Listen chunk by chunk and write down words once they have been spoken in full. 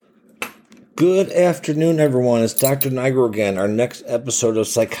Good afternoon, everyone. It's Dr. Nigro again. Our next episode of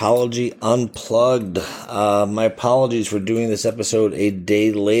Psychology Unplugged. My apologies for doing this episode a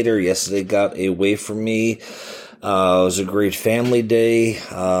day later. Yesterday got away from me. It was a great family day.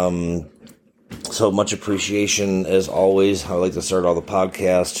 So much appreciation, as always. I like to start all the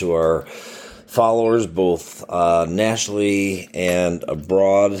podcasts to our followers, both nationally and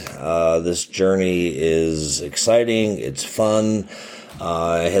abroad. This journey is exciting. It's fun.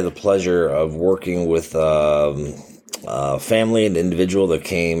 I had the pleasure of working with a family, an individual that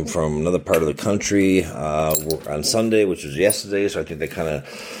came from another part of the country on Sunday, which was yesterday, so I think they kind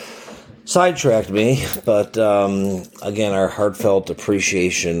of sidetracked me. But again, our heartfelt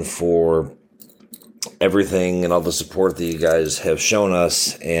appreciation for everything and all the support that you guys have shown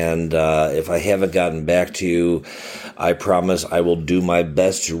us. And if I haven't gotten back to you, I promise I will do my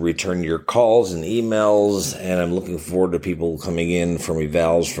best to return your calls and emails. And I'm looking forward to people coming in from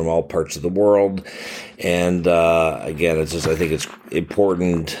evals from all parts of the world. And again, I think it's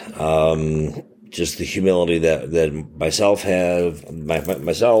important, just the humility that myself has,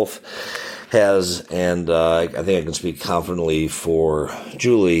 and I think I can speak confidently for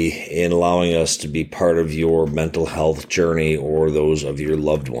Julie in allowing us to be part of your mental health journey or those of your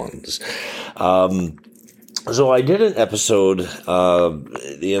loved ones. So I did an episode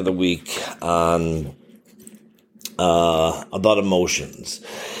the other week on about emotions,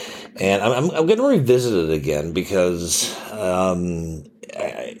 and I'm going to revisit it again because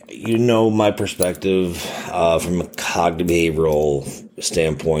my perspective from a cognitive behavioral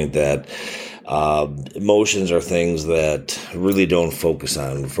standpoint that emotions are things that really don't focus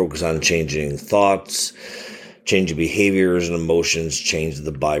on changing thoughts, changing behaviors, and emotions change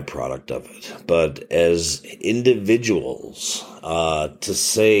the byproduct of it. But as individuals, to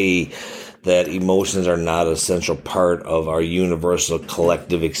say that emotions are not an essential part of our universal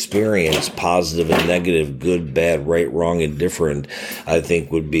collective experience, positive and negative, good, bad, right, wrong, indifferent, I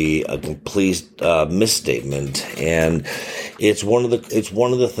think would be a complete misstatement. And it's one of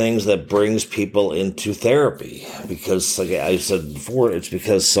the things that brings people into therapy, because, like I said before, it's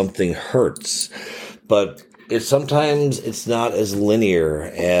because something hurts. But sometimes it's not as linear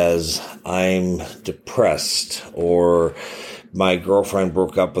as I'm depressed, or my girlfriend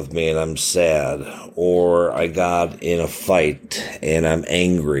broke up with me and I'm sad, or I got in a fight and I'm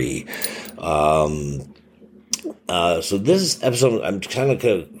angry. So this episode, I'm kind of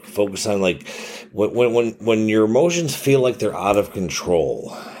going to focus on like when your emotions feel like they're out of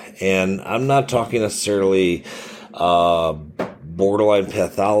control. And I'm not talking necessarily borderline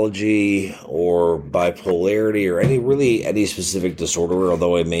pathology or bipolarity or any specific disorder,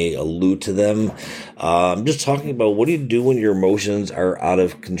 although I may allude to them. I'm just talking about, what do you do when your emotions are out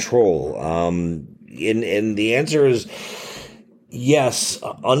of control? And the answer is yes,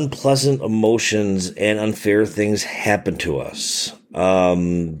 unpleasant emotions and unfair things happen to us.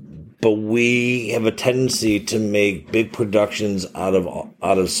 But we have a tendency to make big productions out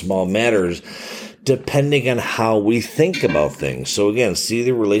of small matters, depending on how we think about things. So again, see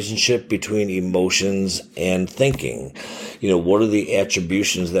the relationship between emotions and thinking. What are the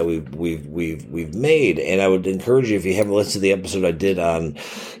attributions that we've made? And I would encourage you, if you haven't listened to the episode I did on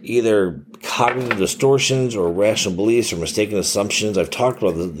either cognitive distortions or rational beliefs or mistaken assumptions, I've talked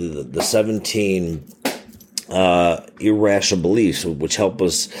about the 17 irrational beliefs, which help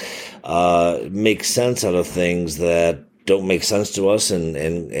us make sense out of things that don't make sense to us and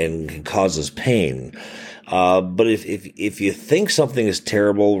can cause us pain. But if you think something is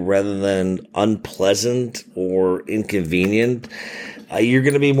terrible rather than unpleasant or inconvenient, you're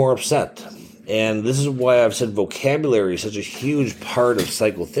going to be more upset. And this is why I've said vocabulary is such a huge part of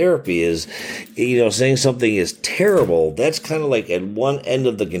psychotherapy. Is, saying something is terrible, that's kind of like at one end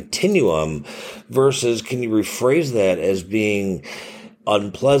of the continuum, versus can you rephrase that as being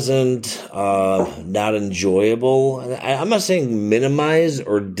unpleasant, not enjoyable. I'm not saying minimize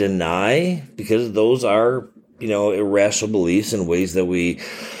or deny, because those are, irrational beliefs and ways that we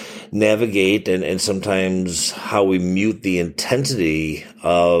navigate and sometimes how we mute the intensity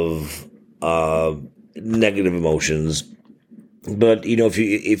of negative emotions. But,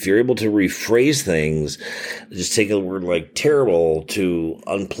 if you're able to rephrase things, just take a word like terrible to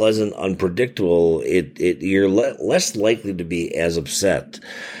unpleasant, unpredictable, you're less likely to be as upset.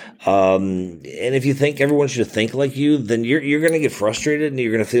 And if you think everyone should think like you, then you're going to get frustrated and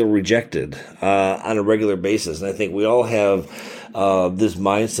you're going to feel rejected on a regular basis. And I think we all have this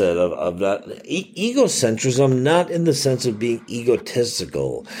mindset of that egocentrism, not in the sense of being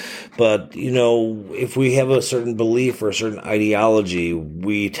egotistical, but, if we have a certain belief or a certain ideology,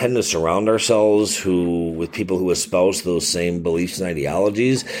 we tend to surround ourselves with people who espouse those same beliefs and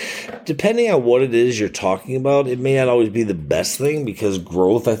ideologies, depending on what it is you're talking about, it may not always be the best thing, because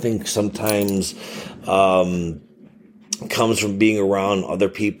growth, I think, sometimes comes from being around other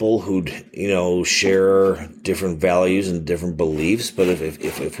people who, share different values and different beliefs. But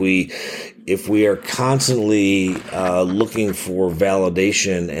if we are constantly looking for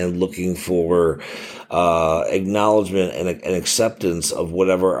validation and looking for acknowledgement and acceptance of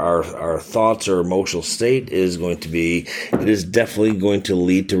whatever our thoughts or emotional state is going to be, it is definitely going to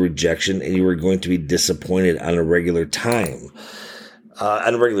lead to rejection, and you are going to be disappointed on a regular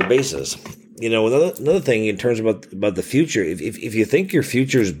basis. Another thing in terms about the future, if you think your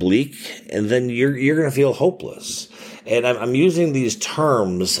future is bleak, and then you're going to feel hopeless. And I'm using these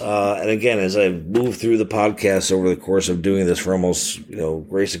terms, and again, as I've moved through the podcast over the course of doing this for almost,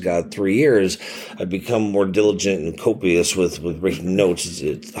 grace of God, 3 years, I've become more diligent and copious with writing notes.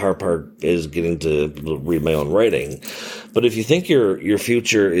 The hard part is getting to read my own writing. But if you think your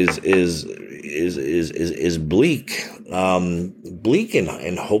future is bleak, bleak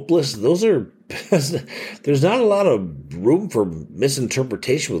and hopeless, those are, there's not a lot of room for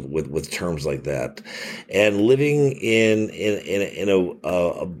misinterpretation with terms like that. And living in a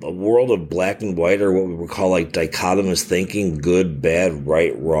world of black and white, or what we would call like dichotomous thinking, good, bad,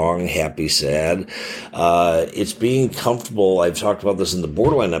 right, wrong, happy, sad, it's being comfortable. I've talked about this in the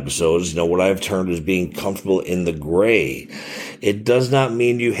borderline episodes. What I've termed as being comfortable in the gray. It does not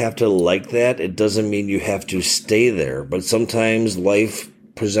mean you have to like that. It doesn't mean you have to stay there. But sometimes life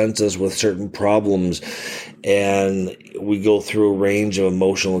presents us with certain problems, and we go through a range of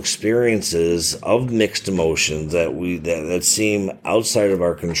emotional experiences of mixed emotions that seem outside of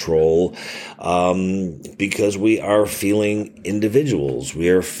our control, because we are feeling individuals. We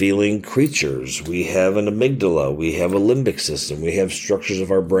are feeling creatures. We have an amygdala. We have a limbic system. We have structures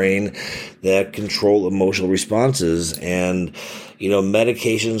of our brain that control emotional responses, and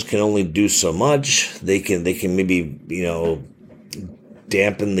medications can only do so much. They can maybe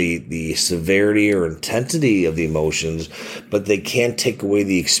dampen the severity or intensity of the emotions, but they can't take away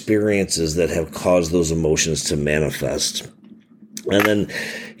the experiences that have caused those emotions to manifest. And then,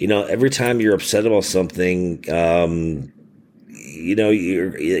 every time you're upset about something, if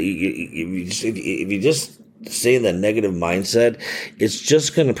you just stay in that negative mindset, it's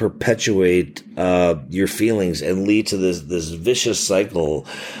just going to perpetuate your feelings and lead to this vicious cycle,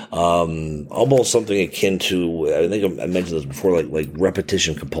 almost something akin to, I think I mentioned this before, like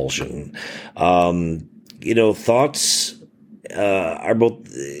repetition compulsion. Thoughts are both.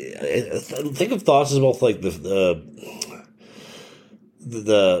 Think of thoughts as both like the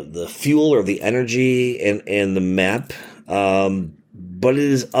fuel or the energy and the map, but it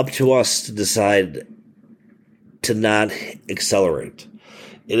is up to us to decide to not accelerate.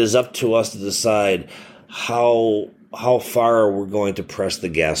 It is up to us to decide how far we're going to press the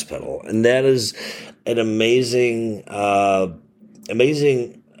gas pedal. And that is an amazing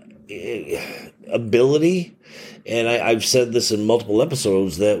ability. And I've said this in multiple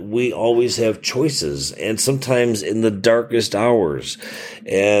episodes, that we always have choices, and sometimes in the darkest hours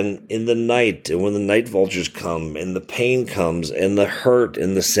and in the night, and when the night vultures come and the pain comes and the hurt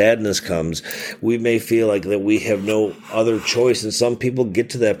and the sadness comes, we may feel like that we have no other choice. And some people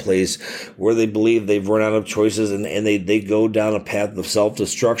get to that place where they believe they've run out of choices, and they go down a path of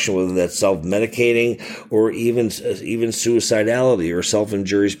self-destruction, whether that's self-medicating or even suicidality or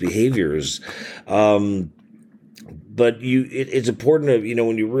self-injurious behaviors. But it's important to,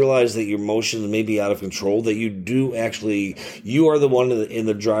 when you realize that your emotions may be out of control, that you are the one in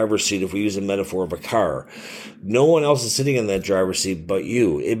the driver's seat, if we use a metaphor of a car. No one else is sitting in that driver's seat but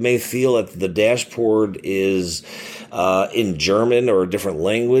you. It may feel that the dashboard is in German or a different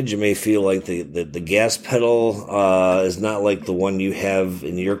language. It may feel like the gas pedal is not like the one you have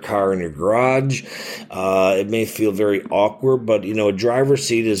in your car in your garage. It may feel very awkward, but a driver's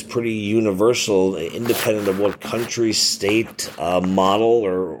seat is pretty universal, independent of what country, state, model,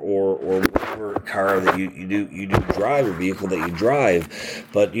 or whatever car that you do drive, or vehicle that you drive.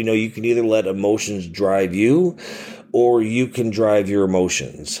 But you can either let emotions drive you, or you can drive your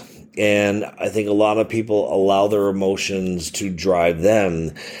emotions. And I think a lot of people allow their emotions to drive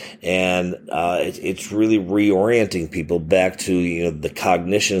them, and it's really reorienting people back to the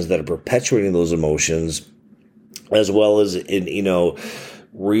cognitions that are perpetuating those emotions, as well as in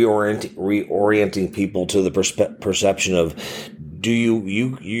reorienting people to the perception of,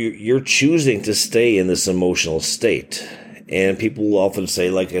 you're choosing to stay in this emotional state. And people will often say,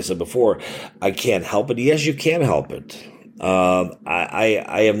 like I said before, I can't help it. Yes, you can help it.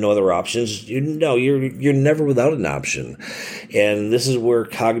 I have no other options. You're never without an option, and this is where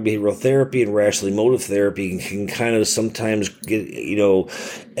cognitive behavioral therapy and rational emotive therapy can kind of sometimes get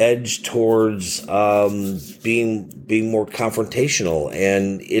edge towards being more confrontational,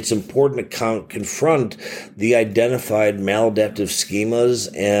 and it's important to confront the identified maladaptive schemas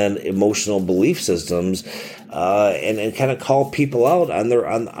and emotional belief systems. And kind of call people out on their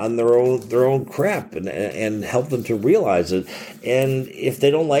own crap and help them to realize it. And if they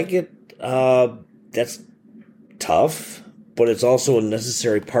don't like it, that's tough, but it's also a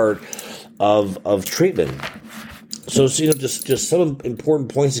necessary part of treatment. So just some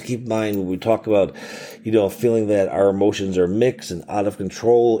important points to keep in mind when we talk about, feeling that our emotions are mixed and out of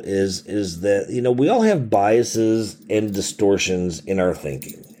control is that, we all have biases and distortions in our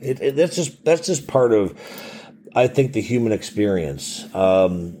thinking. That's just part of, I think, the human experience.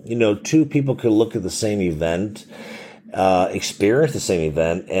 Two people could look at the same event, experience the same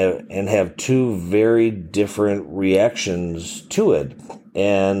event, and have two very different reactions to it.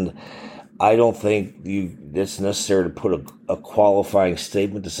 And I don't think it's necessary to put a qualifying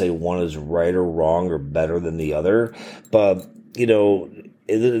statement to say one is right or wrong or better than the other. But,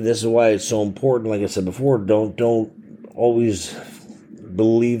 this is why it's so important. Like I said before, don't always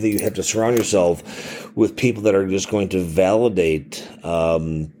believe that you have to surround yourself with people that are just going to validate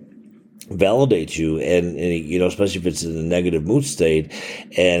you and especially if it's in a negative mood state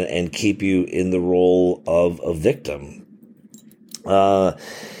and keep you in the role of a victim. But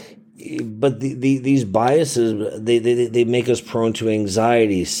these biases, they make us prone to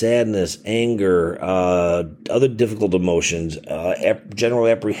anxiety, sadness, anger, other difficult emotions, general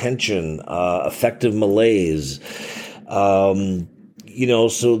apprehension, affective malaise.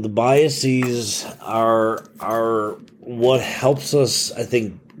 So the biases are what helps us, I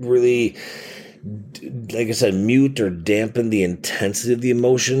think, really, like I said, mute or dampen the intensity of the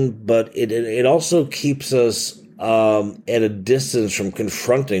emotion, but it also keeps us at a distance from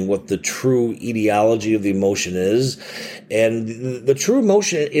confronting what the true etiology of the emotion is, and the true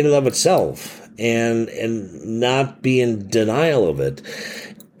emotion in and of itself, and not be in denial of it.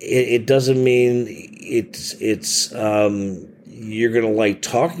 It doesn't mean it's you're going to like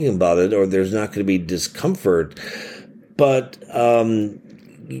talking about it, or there's not going to be discomfort. But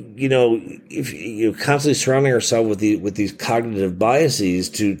if you're constantly surrounding ourselves with these cognitive biases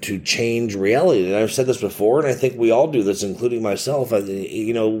to change reality, and I've said this before, and I think we all do this, including myself.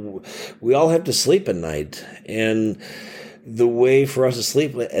 We all have to sleep at night, and the way for us to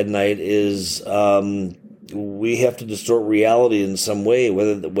sleep at night is we have to distort reality in some way,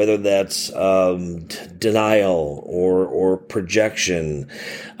 whether that's denial or projection.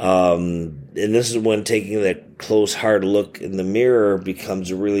 And this is when taking that close, hard look in the mirror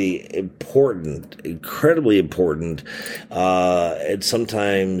becomes really important, incredibly important, and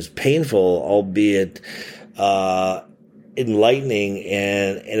sometimes painful, albeit enlightening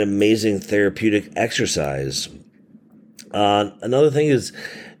and an amazing therapeutic exercise. Another thing is,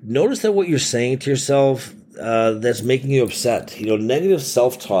 notice that what you're saying to yourself that's making you upset. Negative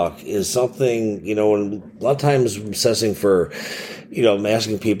self-talk is something, and a lot of times I'm assessing for, I'm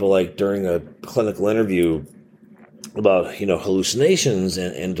asking people, like during a clinical interview about, hallucinations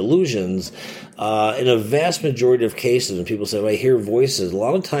and delusions. In a vast majority of cases, when people say, well, I hear voices, a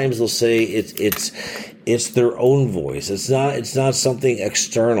lot of times they'll say it's their own voice. It's not something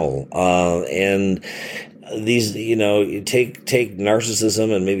external. And these, you take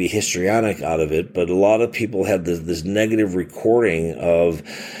narcissism and maybe histrionic out of it, but a lot of people have this negative recording of,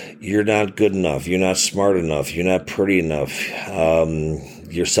 you're not good enough, you're not smart enough, you're not pretty enough,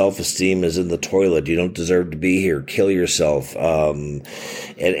 your self-esteem is in the toilet, you don't deserve to be here, kill yourself. And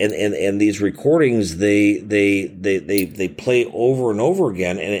these recordings, they play over and over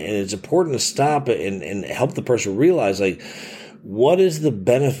again, and it's important to stop and help the person realize, like, what is the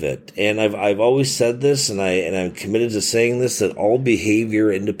benefit? And I've always said this, and I'm committed to saying this, that all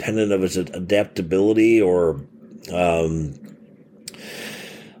behavior, independent of its adaptability or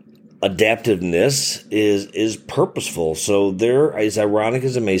adaptiveness, is purposeful. So there, as ironic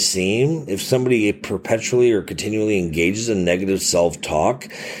as it may seem, if somebody perpetually or continually engages in negative self-talk,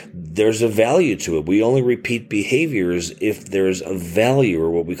 there's a value to it. We only repeat behaviors if there's a value,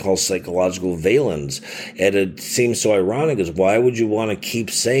 or what we call psychological valence. And it seems so ironic, is why would you want to keep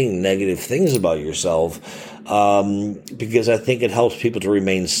saying negative things about yourself? Because I think it helps people to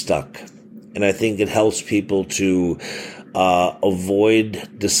remain stuck. And I think it helps people to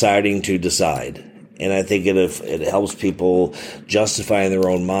avoid deciding to decide. And I think it helps people justify in their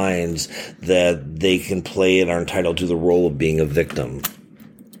own minds that they can play and are entitled to the role of being a victim.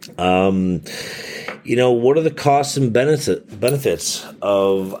 what are the costs and benefits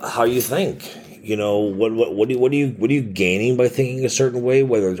of how you think? What are you gaining by thinking a certain way?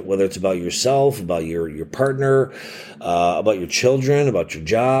 Whether it's about yourself, about your partner, about your children, about your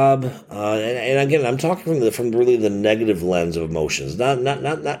job, and again, I'm talking from really the negative lens of emotions, not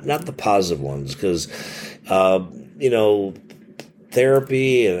the positive ones, because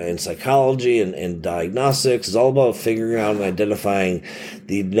therapy and psychology and diagnostics is all about figuring out and identifying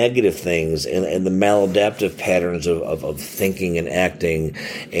the negative things and the maladaptive patterns of thinking and acting,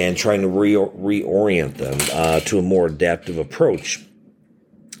 and trying to reorient them to a more adaptive approach.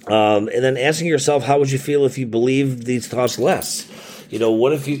 And then asking yourself, how would you feel if you believed these thoughts less?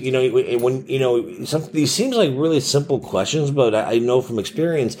 What if these seems like really simple questions, but I know from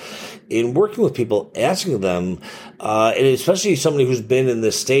experience in working with people, asking them, and especially somebody who's been in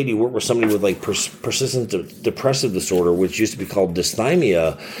this state, you work with somebody with like persistent depressive disorder, which used to be called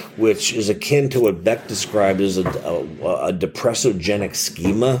dysthymia, which is akin to what Beck described as a depressogenic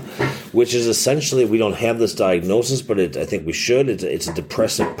schema, which is essentially, we don't have this diagnosis, but I think we should. It's a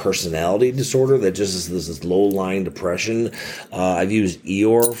depressive personality disorder that just is this low-lying depression. I've used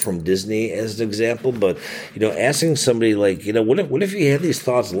Eeyore from Disney as an example, but asking somebody like, what if you had these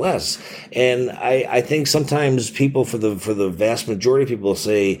thoughts less? And I think sometimes people, for the vast majority of people,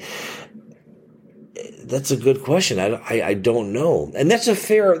 say, that's a good question. I don't know. And that's a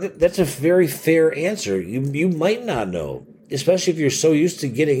very fair answer. You might not know, especially if you're so used to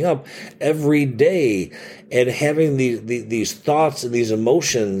getting up every day and having these thoughts and these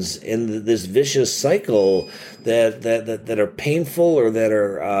emotions in this vicious cycle that are painful, or that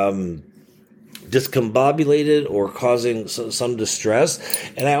are discombobulated, or causing some distress.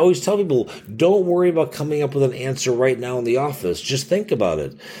 And I always tell people, don't worry about coming up with an answer right now in the office. Just think about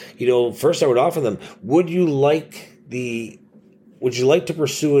it. First I would offer them, would you like to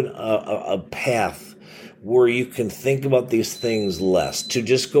pursue a path where you can think about these things less, to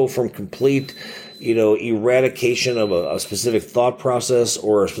just go from complete eradication of a specific thought process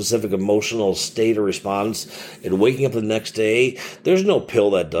or a specific emotional state or response, and waking up the next day? There's no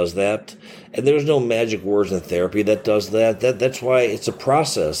pill that does that. And there's no magic words in therapy that does that. That's why it's a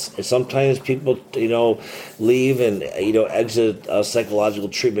process. And sometimes people, leave and, exit psychological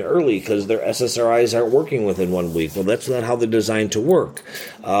treatment early because their SSRIs aren't working within 1 week. Well, that's not how they're designed to work.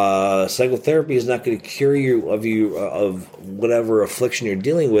 Psychotherapy is not going to cure you of whatever affliction you're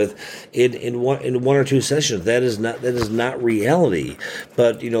dealing with in one or two sessions. That is not reality.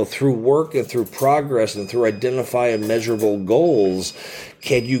 But through work and through progress and through identifying measurable goals,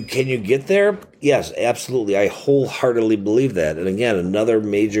 can you get there? Yes, absolutely. I wholeheartedly believe that. And again, another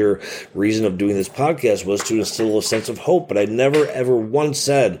major reason of doing this podcast was to instill a sense of hope. But I never, ever once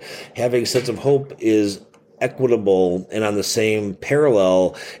said having a sense of hope is equitable and on the same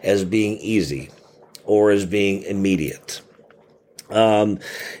parallel as being easy or as being immediate.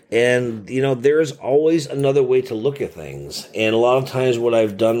 There's always another way to look at things. And a lot of times what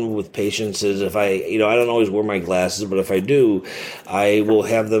I've done with patients is, if I don't always wear my glasses, but if I do, I will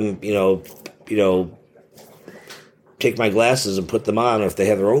have them, take my glasses and put them on, or if they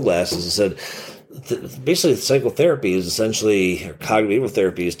have their own glasses, and said, basically psychotherapy is essentially, or cognitive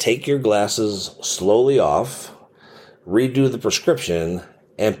therapy is, take your glasses slowly off, redo the prescription,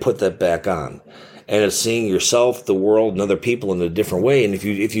 and put that back on. And it's seeing yourself, the world, and other people in a different way. And if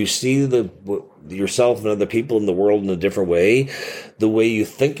you see yourself and other people in the world in a different way, the way you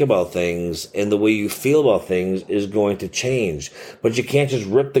think about things and the way you feel about things is going to change. But you can't just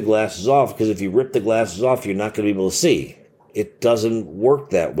rip the glasses off, because if you rip the glasses off, you're not going to be able to see. It doesn't work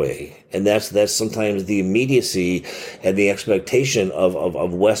that way. And that's sometimes the immediacy and the expectation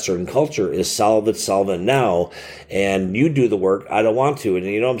of Western culture is solve it now, and you do the work. I don't want to.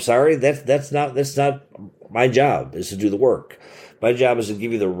 And I'm sorry, that's not my job, is to do the work. My job is to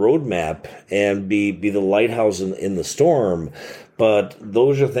give you the roadmap and be the lighthouse in the storm. But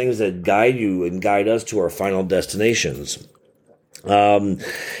those are things that guide you and guide us to our final destinations.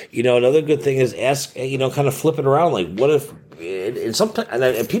 Another good thing is ask, kind of flip it around. Like, what if, and sometimes,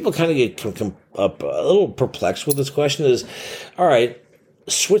 and people kind of get a little perplexed with this question is, all right,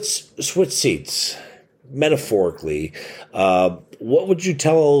 switch seats, metaphorically. What would you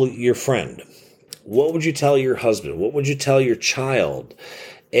tell your friend? What would you tell your husband? What would you tell your child?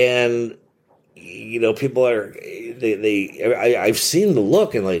 And, people are, I've seen the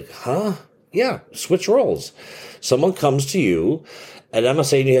look and like, huh? Yeah, switch roles. Someone comes to you, and I'm not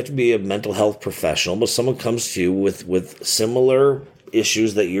saying you have to be a mental health professional, but someone comes to you with similar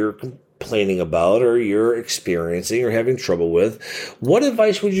issues that you're complaining about or you're experiencing or having trouble with. What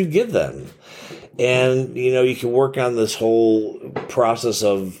advice would you give them? And, you can work on this whole process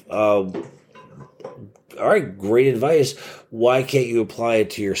of all right, great advice. Why can't you apply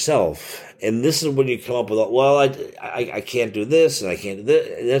it to yourself? And this is when you come up with, well, I can't do this and I can't do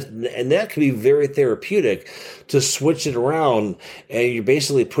this. And that can be very therapeutic to switch it around. And you're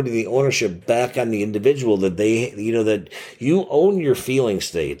basically putting the ownership back on the individual, that that you own your feeling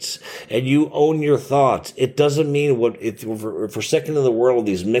states and you own your thoughts. It doesn't mean if we're second in the world,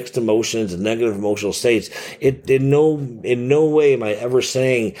 these mixed emotions and negative emotional states, in no way am I ever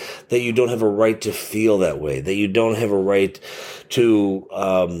saying that you don't have a right to feel that way, that you don't have a right to,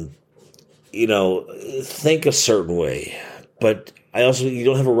 think a certain way, but you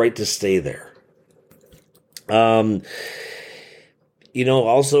don't have a right to stay there. Also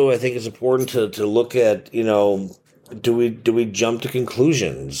I think it's important to look at, do we jump to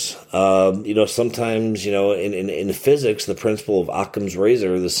conclusions? Sometimes, in physics, the principle of Occam's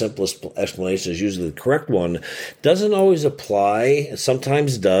razor, the simplest explanation is usually the correct one, doesn't always apply.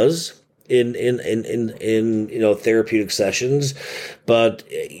 Sometimes does. In therapeutic sessions, but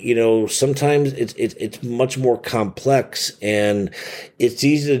sometimes it's much more complex, and it's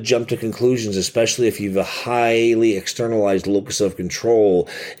easy to jump to conclusions, especially if you have a highly externalized locus of control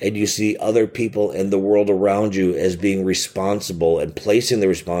and you see other people and the world around you as being responsible and placing the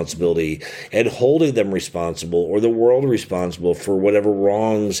responsibility and holding them responsible, or the world responsible, for whatever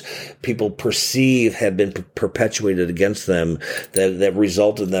wrongs people perceive have been perpetuated against them that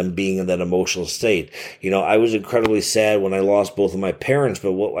result in them being in that emotional state. I was incredibly sad when I lost both of my parents,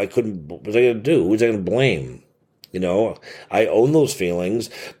 but what was I going to do? Who was I going to blame? I own those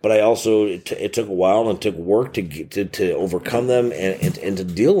feelings, but I also, it took a while and it took work to overcome them and to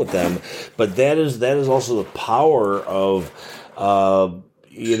deal with them. But that is also the power of,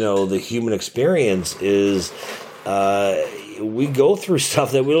 the human experience is, we go through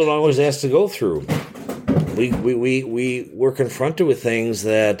stuff that we don't always ask to go through. We're confronted with things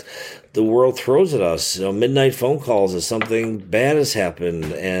that the world throws at us. Midnight phone calls as something bad has happened,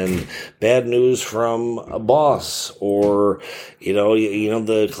 and bad news from a boss, or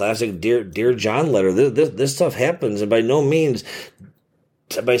the classic Dear John letter. This stuff happens, and by no means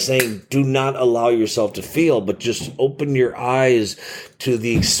by saying do not allow yourself to feel, but just open your eyes to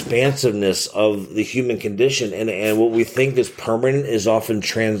the expansiveness of the human condition, and what we think is permanent is often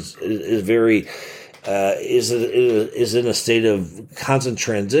is in a state of constant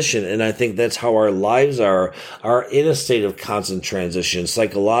transition. And I think that's how our lives are in a state of constant transition,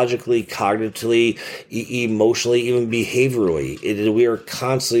 psychologically, cognitively, emotionally, even behaviorally. We are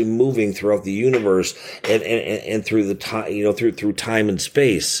constantly moving throughout the universe and through the time, through time and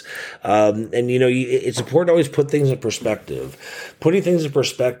space. It's important to always put things in perspective. Putting things in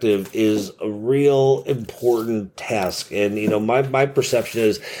perspective is a real important task. And, my perception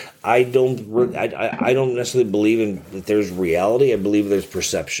is, I don't necessarily believe in that there's reality. I believe there's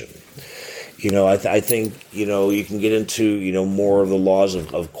perception. I think, you can get into, more of the laws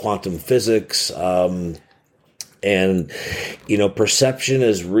of quantum physics, and perception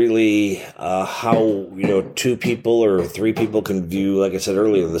is really how two people or three people can view, like I said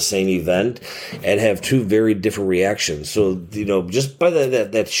earlier, the same event and have two very different reactions. So just by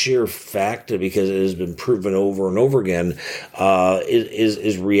that sheer fact, because it has been proven over and over again,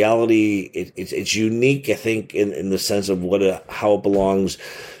 is reality. It's unique, I think, in the sense of how it belongs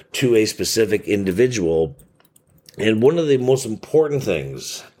to a specific individual. And one of the most important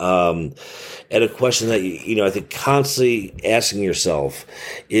things, and a question that I think constantly asking yourself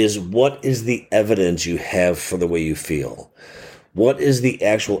is, what is the evidence you have for the way you feel? What is the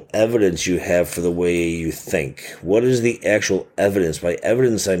actual evidence you have for the way you think? What is the actual evidence? By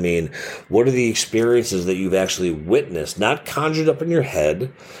evidence, I mean, what are the experiences that you've actually witnessed, not conjured up in your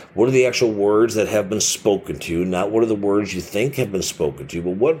head? What are the actual words that have been spoken to you? Not what are the words you think have been spoken to you,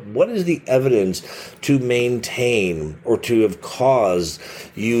 but what is the evidence to maintain or to have caused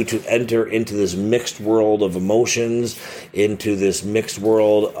you to enter into this mixed world of emotions, into this mixed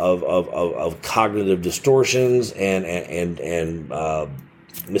world of cognitive distortions and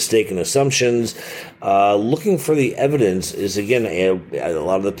mistaken assumptions? Looking for the evidence is, again, a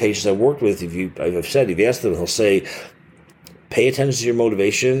lot of the patients I've worked with, if you ask them, they'll say, pay attention to your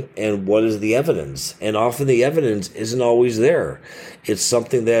motivation and what is the evidence. And often the evidence isn't always there. It's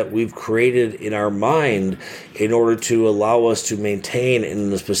something that we've created in our mind in order to allow us to maintain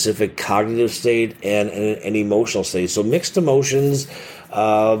in the specific cognitive state and an emotional state. So mixed emotions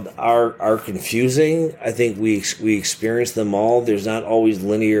are confusing. I think we experience them all. There's not always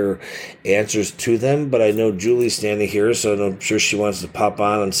linear answers to them, but I know Julie's standing here, so I'm sure she wants to pop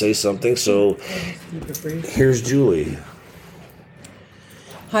on and say something. So here's Julie.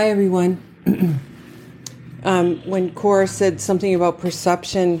 Hi, everyone. When Cora said something about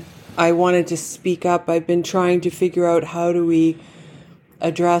perception, I wanted to speak up. I've been trying to figure out how do we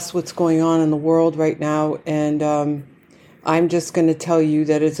address what's going on in the world right now, and I'm just going to tell you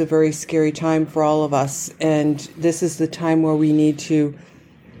that it's a very scary time for all of us, and this is the time where we need to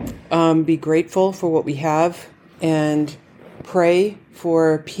be grateful for what we have and pray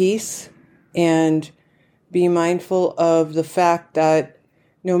for peace and be mindful of the fact that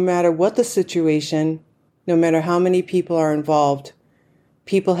no matter what the situation, no matter how many people are involved,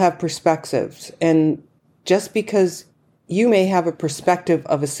 people have perspectives. And just because you may have a perspective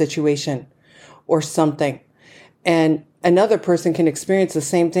of a situation or something, and another person can experience the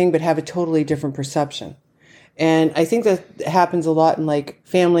same thing but have a totally different perception. And I think that happens a lot in like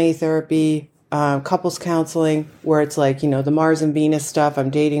family therapy, couples counseling, where it's like, the Mars and Venus stuff. I'm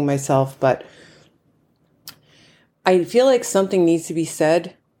dating myself, but I feel like something needs to be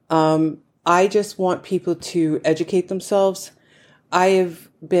said. I just want people to educate themselves. I have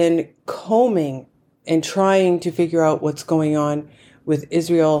been combing and trying to figure out what's going on with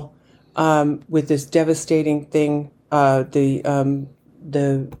Israel, with this devastating thing, the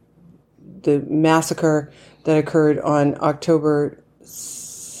massacre that occurred on October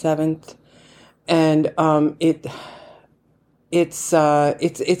 7th, and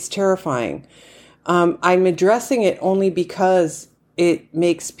it's terrifying. I'm addressing it only because it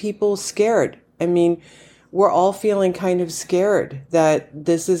makes people scared. I mean, we're all feeling kind of scared that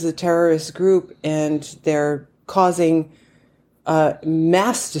this is a terrorist group and they're causing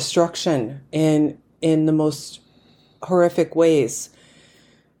mass destruction in the most horrific ways.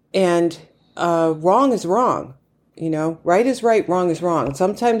 And wrong is wrong. Right is right, wrong is wrong.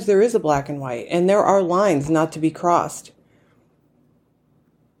 Sometimes there is a black and white, and there are lines not to be crossed.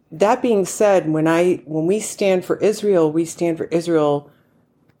 That being said, when we stand for Israel, we stand for Israel.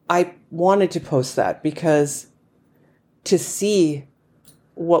 I wanted to post that because to see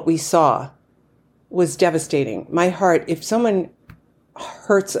what we saw was devastating. My heart, if someone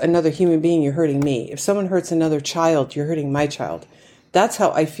hurts another human being, you're hurting me. If someone hurts another child, you're hurting my child. That's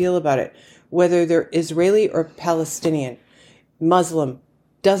how I feel about it. Whether they're Israeli or Palestinian, Muslim,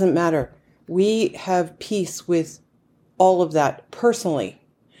 doesn't matter. We have peace with all of that personally.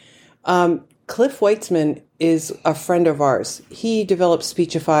 Cliff Weitzman is a friend of ours. He developed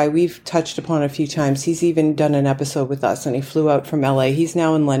Speechify. We've touched upon it a few times. He's even done an episode with us, and he flew out from LA. He's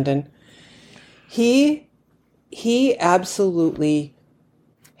now in London. He absolutely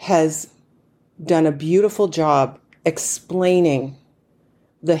has done a beautiful job explaining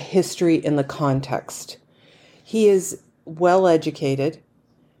the history and the context. He is well educated.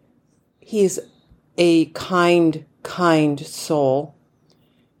 He is a kind soul.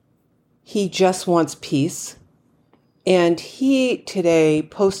 He just wants peace. And he today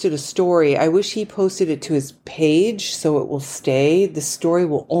posted a story. I wish he posted it to his page so it will stay. The story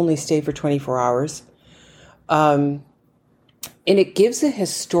will only stay for 24 hours. And it gives a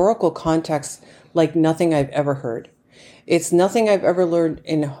historical context like nothing I've ever heard. It's nothing I've ever learned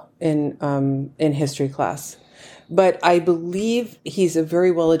in history class. But I believe he's a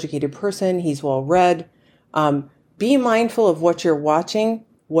very well-educated person. He's well-read. Be mindful of what you're watching,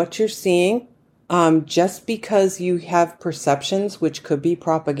 what you're seeing. Just because you have perceptions, which could be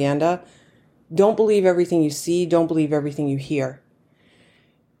propaganda, don't believe everything you see. Don't believe everything you hear.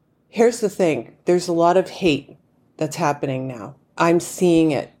 Here's the thing. There's a lot of hate that's happening now. I'm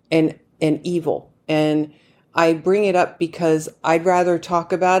seeing it and evil. And I bring it up because I'd rather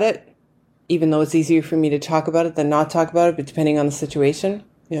talk about it, even though it's easier for me to talk about it than not talk about it, but depending on the situation,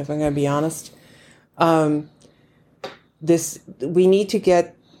 if I'm going to be honest. We need to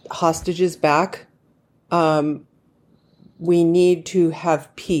get hostages back. We need to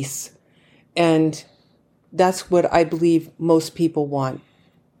have peace. And that's what I believe most people want.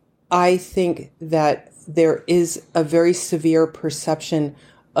 I think that there is a very severe perception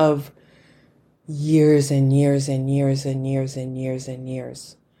of years and years and years and years and years and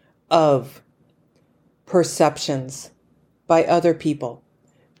years of perceptions by other people.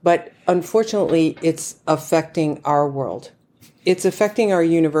 But unfortunately, it's affecting our world. It's affecting our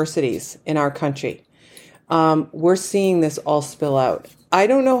universities in our country. We're seeing this all spill out. I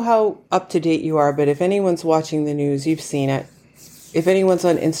don't know how up to date you are, but if anyone's watching the news, you've seen it. If anyone's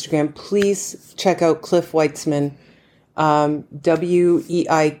on Instagram, please check out Cliff Weitzman, Weitzmann,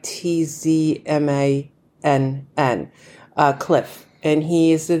 Cliff. And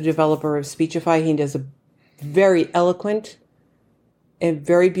he is the developer of Speechify. He does a very eloquent and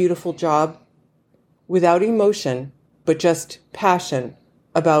very beautiful job without emotion, but just passion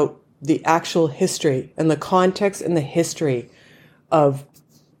about the actual history and the context and the history of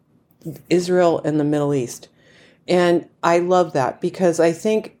Israel and the Middle East. And I love that because I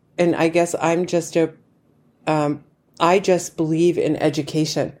think and I guess I just believe in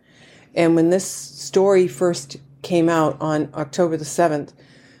education. And when this story first came out on October the 7th,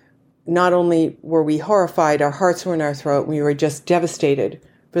 not only were we horrified, our hearts were in our throat, we were just devastated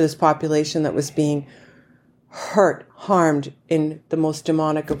for this population that was being hurt, harmed in the most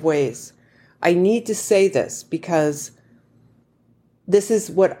demonic of ways. I need to say this because this is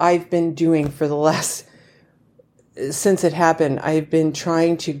what I've been doing for the last, since it happened. I've been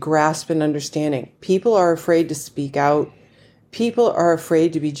trying to grasp an understanding. People are afraid to speak out. People are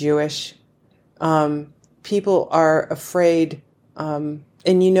afraid to be Jewish. People are afraid, and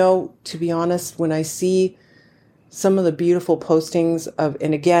to be honest, when I see some of the beautiful postings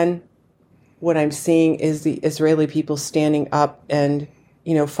and again, what I'm seeing is the Israeli people standing up and,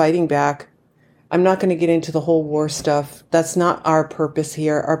 fighting back. I'm not going to get into the whole war stuff. That's not our purpose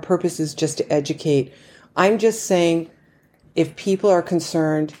here. Our purpose is just to educate. I'm just saying, if people are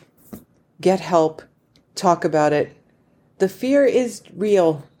concerned, get help, talk about it. The fear is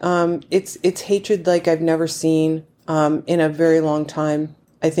real. It's hatred like I've never seen in a very long time.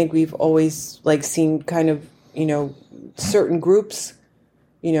 I think we've always seen kind of, certain groups,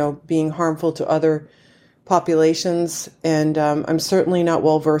 being harmful to other populations, and I'm certainly not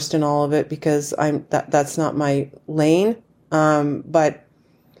well versed in all of it because that's not my lane. But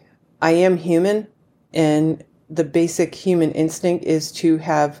I am human, and the basic human instinct is to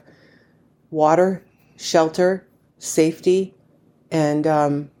have water, shelter, safety, and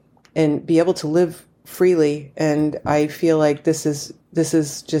be able to live freely. And I feel like this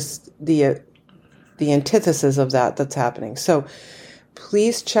is just the antithesis of that's happening. So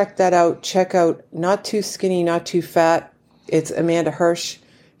please check that out. Check out Not Too Skinny, Not Too Fat. It's Amanda Hirsch.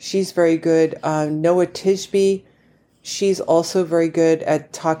 She's very good. Noah Tishby. She's also very good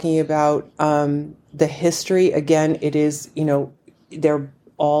at talking about the history. Again, it is, they're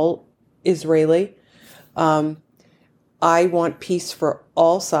all Israeli. I want peace for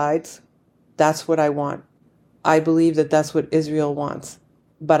all sides. That's what I want. I believe that that's what Israel wants.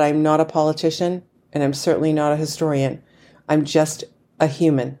 But I'm not a politician, and I'm certainly not a historian. I'm just a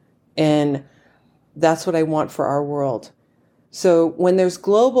human. And that's what I want for our world. So when there's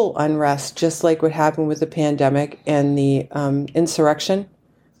global unrest, just like what happened with the pandemic and the insurrection,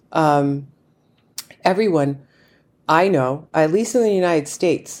 everyone I know, at least in the United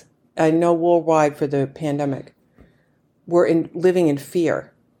States, I know worldwide for the pandemic, were living in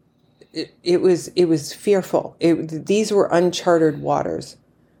fear. It was fearful. These were uncharted waters.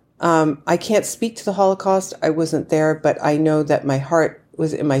 I can't speak to the Holocaust. I wasn't there, but I know that my heart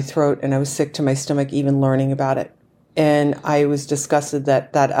was in my throat and I was sick to my stomach even learning about it. And I was disgusted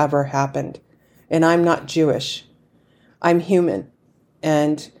that ever happened. And I'm not Jewish. I'm human.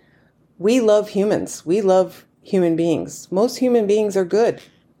 And we love humans. We love human beings. Most human beings are good,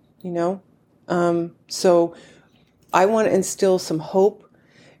 So I want to instill some hope.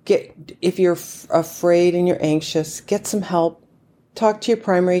 If you're afraid and you're anxious, get some help. Talk to your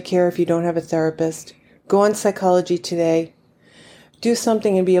primary care if you don't have a therapist. Go on Psychology Today. Do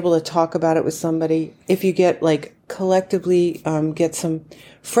something and be able to talk about it with somebody. If you get collectively, get some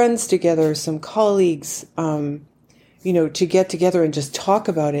friends together, some colleagues, to get together and just talk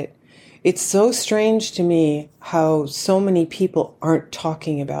about it. It's so strange to me how so many people aren't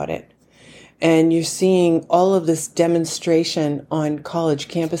talking about it. And you're seeing all of this demonstration on college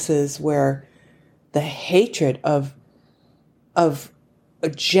campuses where the hatred of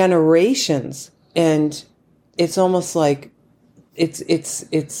generations, and it's almost like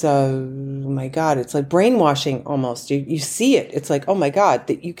it's oh my God, it's like brainwashing almost. You see it. It's like, oh my God,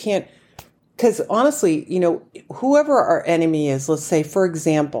 that you can't, because honestly, whoever our enemy is, let's say, for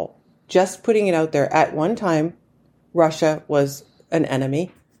example, just putting it out there, at one time, Russia was an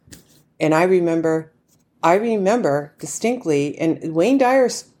enemy. And I remember distinctly, and Wayne Dyer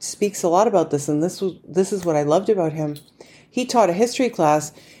speaks a lot about this, and this is what I loved about him. He taught a history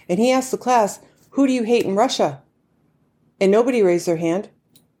class, and he asked the class, "Who do you hate in Russia?" And nobody raised their hand,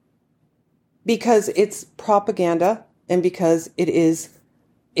 because it's propaganda, and because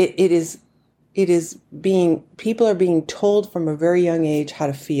people are being told from a very young age how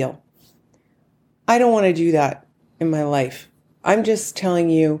to feel. I don't want to do that in my life. I'm just telling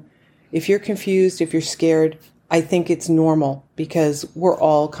you, if you're confused, if you're scared, I think it's normal, because we're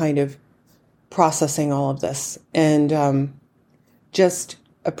all kind of processing all of this. And just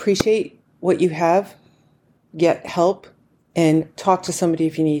appreciate what you have, get help, and talk to somebody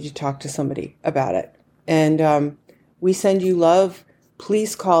if you need to talk to somebody about it. And we send you love.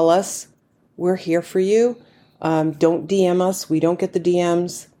 Please call us. We're here for you. Don't DM us. We don't get the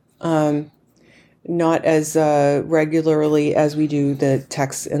DMs. not as regularly as we do the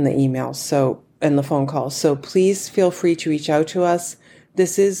texts and the emails, and the phone calls. So please feel free to reach out to us.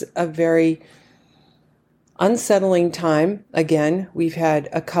 This is a very unsettling time. Again, we've had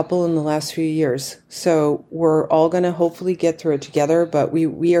a couple in the last few years, so we're all going to hopefully get through it together. But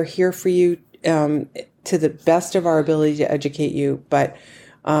we are here for you to the best of our ability to educate you. But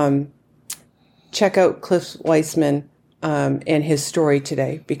check out Cliff Weissman and his story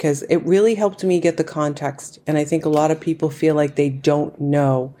today, because it really helped me get the context. And I think a lot of people feel like they don't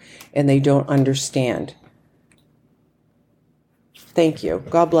know and they don't understand. Thank you.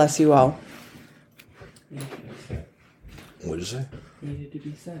 God bless you all. What did you say? Needed to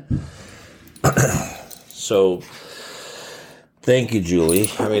be said. So, thank you, Julie.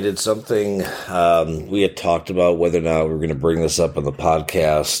 I mean, it's something we had talked about whether or not we were going to bring this up on the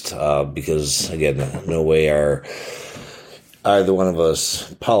podcast because, again, no way are either one of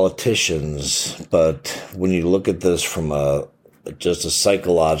us politicians. But when you look at this from just a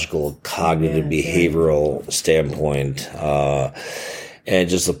psychological, cognitive, behavioral standpoint, and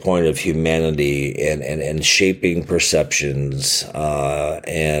just the point of humanity and shaping perceptions,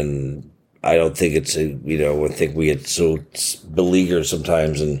 and I don't think it's, I think we get so beleaguered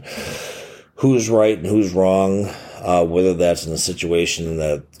sometimes in who's right and who's wrong, whether that's in a situation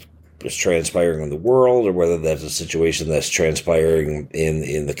that is transpiring in the world or whether that's a situation that's transpiring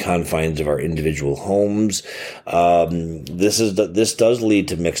in the confines of our individual homes. This does lead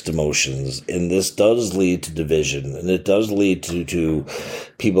to mixed emotions, and this does lead to division, and it does lead to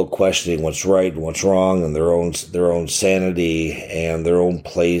people questioning what's right and what's wrong and their own sanity and their own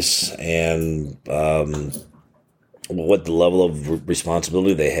place and what the level of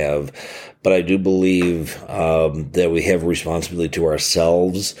responsibility they have. But I do believe that we have a responsibility to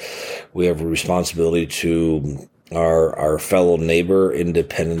ourselves. We have a responsibility to our fellow neighbor,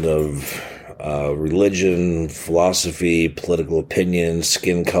 independent of religion, philosophy, political opinion,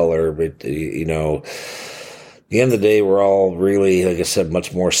 skin color. But, at the end of the day, we're all really, like I said,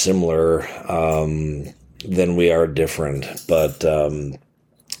 much more similar than we are different. But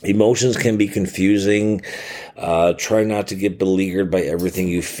emotions can be confusing. Try not to get beleaguered by everything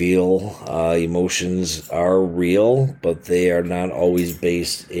you feel. Emotions are real, but they are not always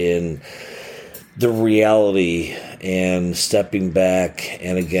based in the reality, and stepping back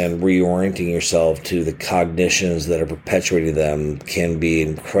and, again, reorienting yourself to the cognitions that are perpetuating them can be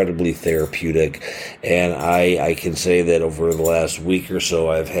incredibly therapeutic. And I can say that over the last week or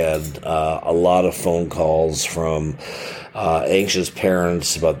so, I've had a lot of phone calls from anxious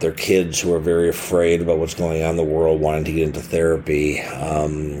parents about their kids who are very afraid about what's going on in the world, wanting to get into therapy.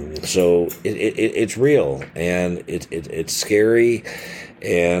 So it's real, and it's scary.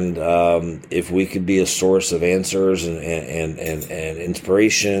 And if we could be a source of answers and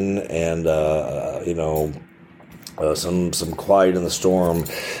inspiration and some quiet in the storm,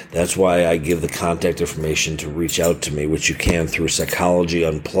 that's why I give the contact information to reach out to me, which you can through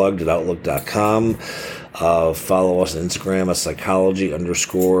psychologyunplugged@outlook.com. Follow us on Instagram at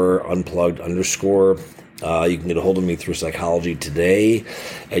psychology_unplugged_. You can get a hold of me through Psychology Today,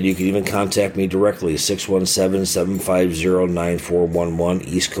 and you can even contact me directly, 617-750-9411,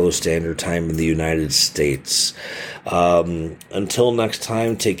 East Coast Standard Time in the United States. Until next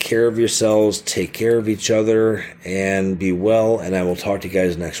time, take care of yourselves, take care of each other, and be well, and I will talk to you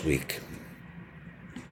guys next week.